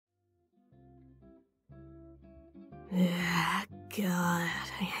Ah, God,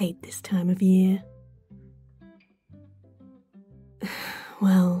 I hate this time of year.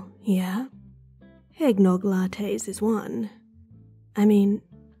 Well, yeah. Eggnog lattes is one. I mean,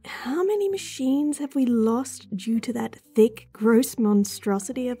 how many machines have we lost due to that thick, gross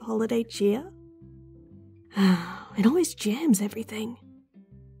monstrosity of holiday cheer? It always jams everything.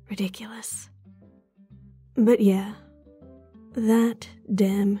 Ridiculous. But yeah, that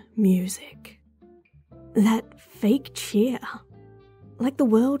damn music. That fake cheer. Like the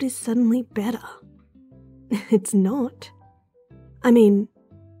world is suddenly better. It's not. I mean,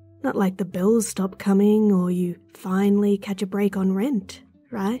 not like the bills stop coming or you finally catch a break on rent,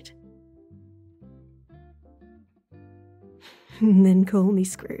 right? Then call me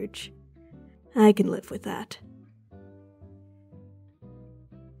Scrooge. I can live with that.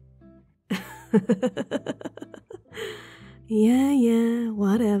 Yeah,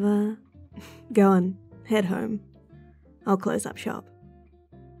 whatever. Go on, head home. I'll close up shop.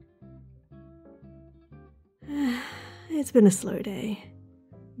 It's been a slow day.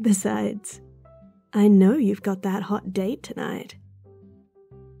 Besides, I know you've got that hot date tonight.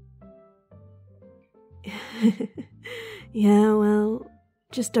 Yeah, well,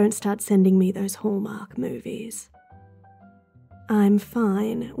 just don't start sending me those Hallmark movies. I'm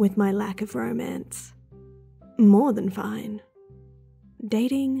fine with my lack of romance. More than fine.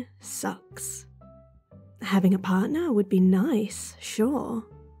 Dating sucks. Having a partner would be nice, sure.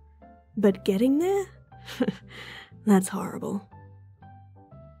 But getting there? That's horrible.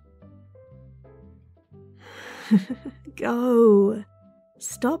 Go.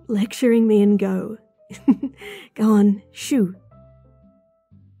 Stop lecturing me and go. Go on, shoo.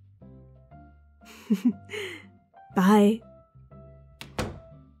 Bye.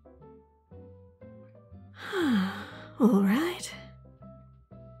 All right.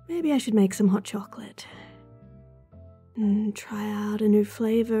 Maybe I should make some hot chocolate. Try out a new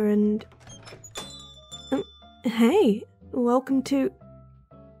flavor and... Hey, welcome to...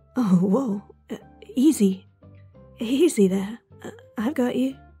 Oh, whoa. Easy. Easy there. I've got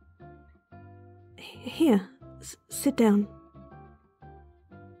you. Here, sit down.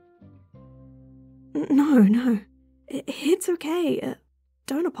 No. It's okay.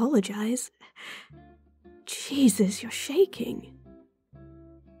 Don't apologize. Jesus, you're shaking.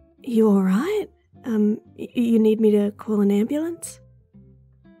 You alright? You need me to call an ambulance?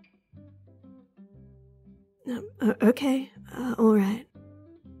 Okay, alright.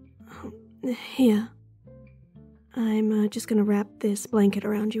 Here. I'm just gonna wrap this blanket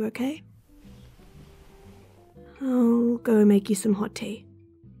around you, okay? I'll go make you some hot tea.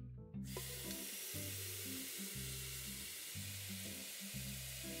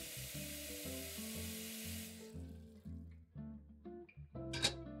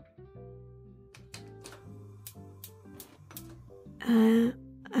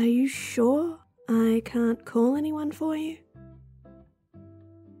 Are you sure I can't call anyone for you?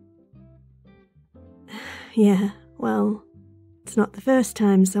 Yeah, well, it's not the first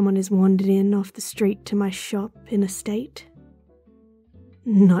time someone has wandered in off the street to my shop in a state.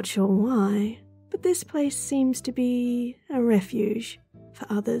 Not sure why, but this place seems to be a refuge for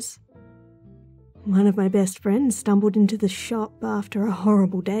others. One of my best friends stumbled into the shop after a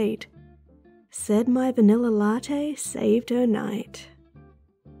horrible date. Said my vanilla latte saved her night.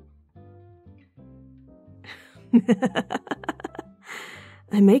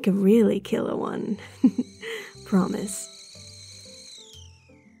 I make a really killer one. Promise.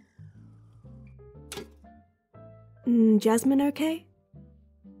 Jasmine okay?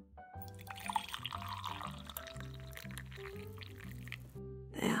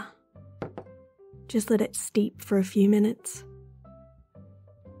 There. Just let it steep for a few minutes.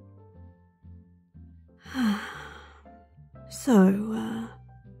 So,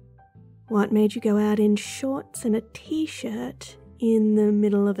 what made you go out in shorts and a t-shirt in the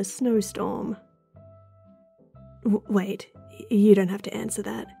middle of a snowstorm? Wait, you don't have to answer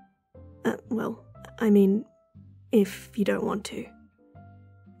that. Well, I mean, if you don't want to.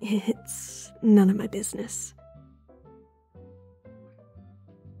 It's none of my business.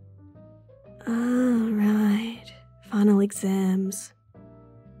 Right. Final exams.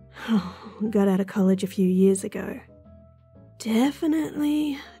 Got out of college a few years ago.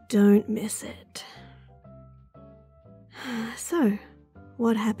 Definitely don't miss it. So,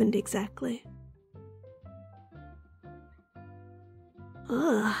 what happened exactly?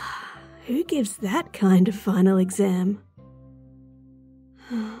 Ugh, who gives that kind of final exam?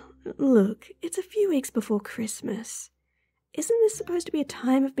 Look, it's a few weeks before Christmas. Isn't this supposed to be a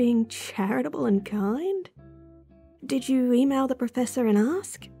time of being charitable and kind? Did you email the professor and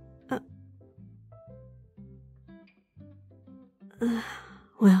ask?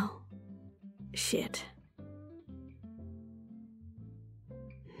 Well, shit.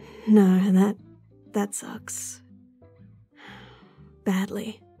 No, that sucks.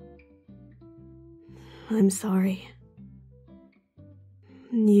 Badly. I'm sorry.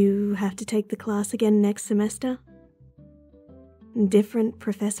 You have to take the class again next semester? Different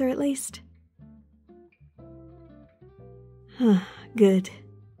professor, at least? Good.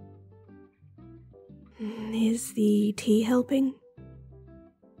 Is the tea helping?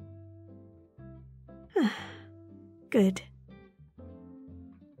 Good.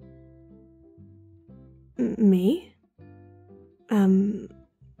 Me?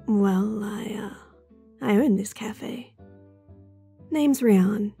 Well, I own this cafe. Name's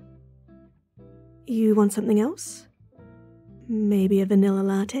Rian. You want something else? Maybe a vanilla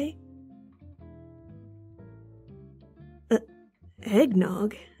latte?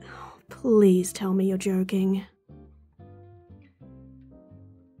 Eggnog? Oh, please tell me you're joking.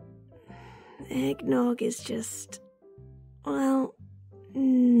 Eggnog is just, well,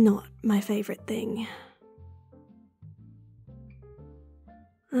 not my favorite thing.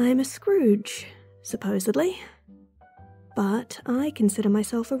 I'm a Scrooge, supposedly. But I consider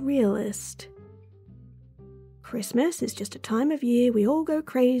myself a realist. Christmas is just a time of year we all go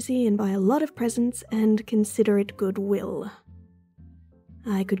crazy and buy a lot of presents and consider it goodwill.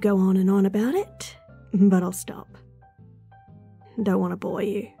 I could go on and on about it, but I'll stop. Don't want to bore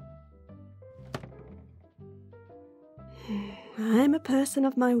you. I'm a person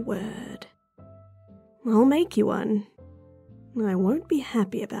of my word. I'll make you one. I won't be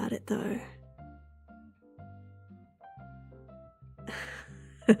happy about it, though.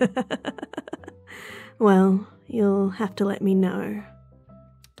 Well, you'll have to let me know.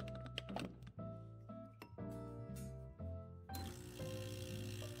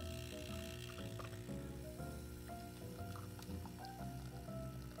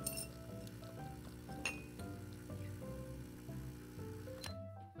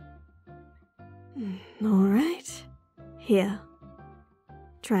 All right. Here.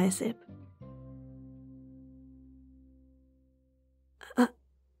 Try a sip.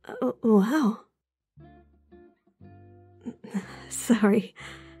 Wow. Sorry.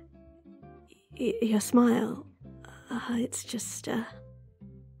 Your smile. It's just,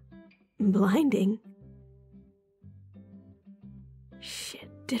 blinding. Shit,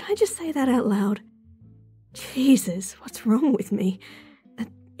 did I just say that out loud? Jesus, what's wrong with me?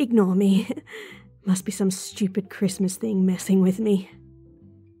 Ignore me. Must be some stupid Christmas thing messing with me.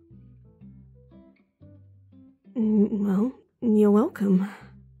 Well, you're welcome.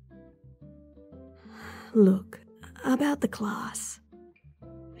 Look, about the class.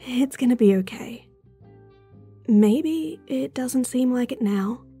 It's gonna be okay. Maybe it doesn't seem like it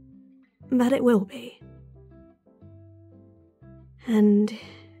now, but it will be. And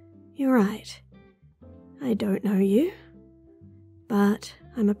you're right. I don't know you, but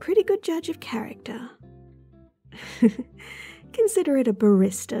I'm a pretty good judge of character. Consider it a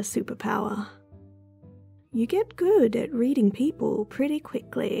barista superpower. You get good at reading people pretty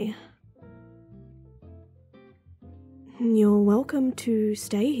quickly. You're welcome to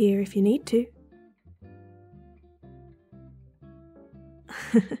stay here if you need to.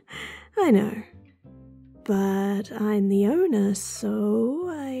 I know, but I'm the owner, so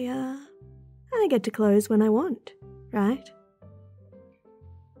I get to close when I want, right?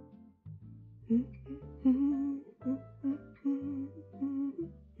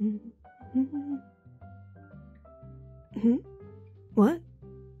 What?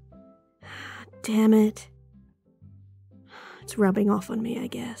 Damn it. It's rubbing off on me, I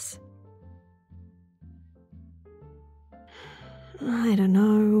guess. I don't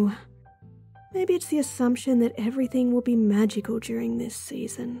know. Maybe it's the assumption that everything will be magical during this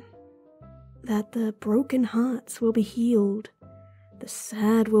season. That the broken hearts will be healed. The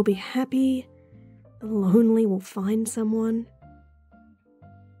sad will be happy. The lonely will find someone.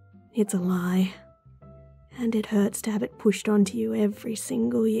 It's a lie. And it hurts to have it pushed onto you every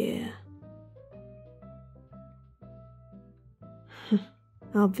single year.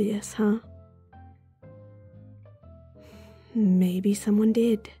 Obvious, huh? Maybe someone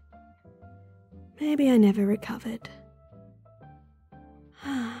did. Maybe I never recovered.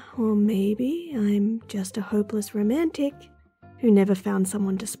 Or maybe I'm just a hopeless romantic who never found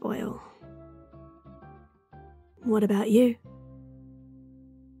someone to spoil. What about you?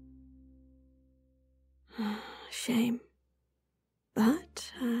 Shame.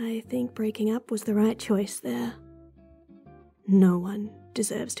 But I think breaking up was the right choice there. No one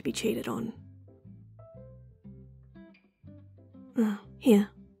deserves to be cheated on. Here,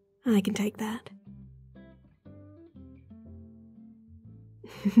 I can take that.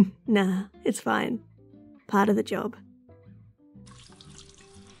 Nah, it's fine. Part of the job.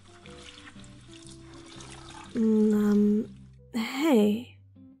 Hey.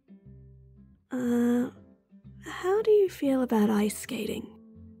 How do you feel about ice skating?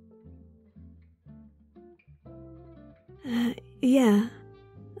 Yeah,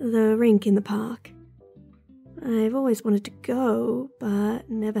 the rink in the park. I've always wanted to go, but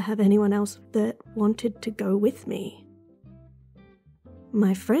never have anyone else that wanted to go with me.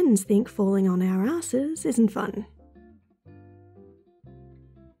 My friends think falling on our asses isn't fun.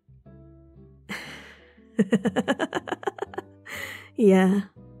 Yeah,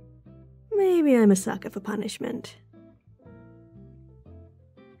 maybe I'm a sucker for punishment.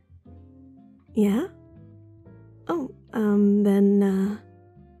 Yeah? Oh, then,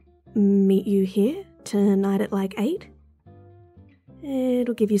 meet you here tonight at like 8?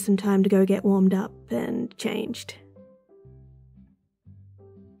 It'll give you some time to go get warmed up and changed.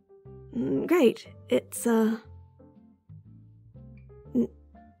 Great, it's a...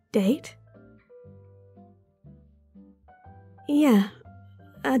 date? Yeah,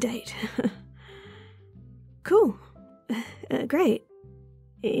 a date. Cool. Great.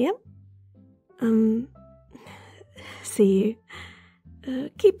 Yep. See you.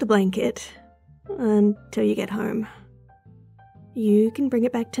 Keep the blanket until you get home. You can bring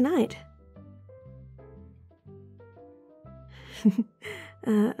it back tonight.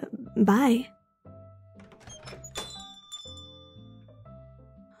 Bye.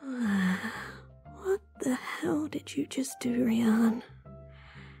 What the hell did you just do, Rian?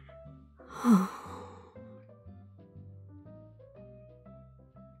 Oh.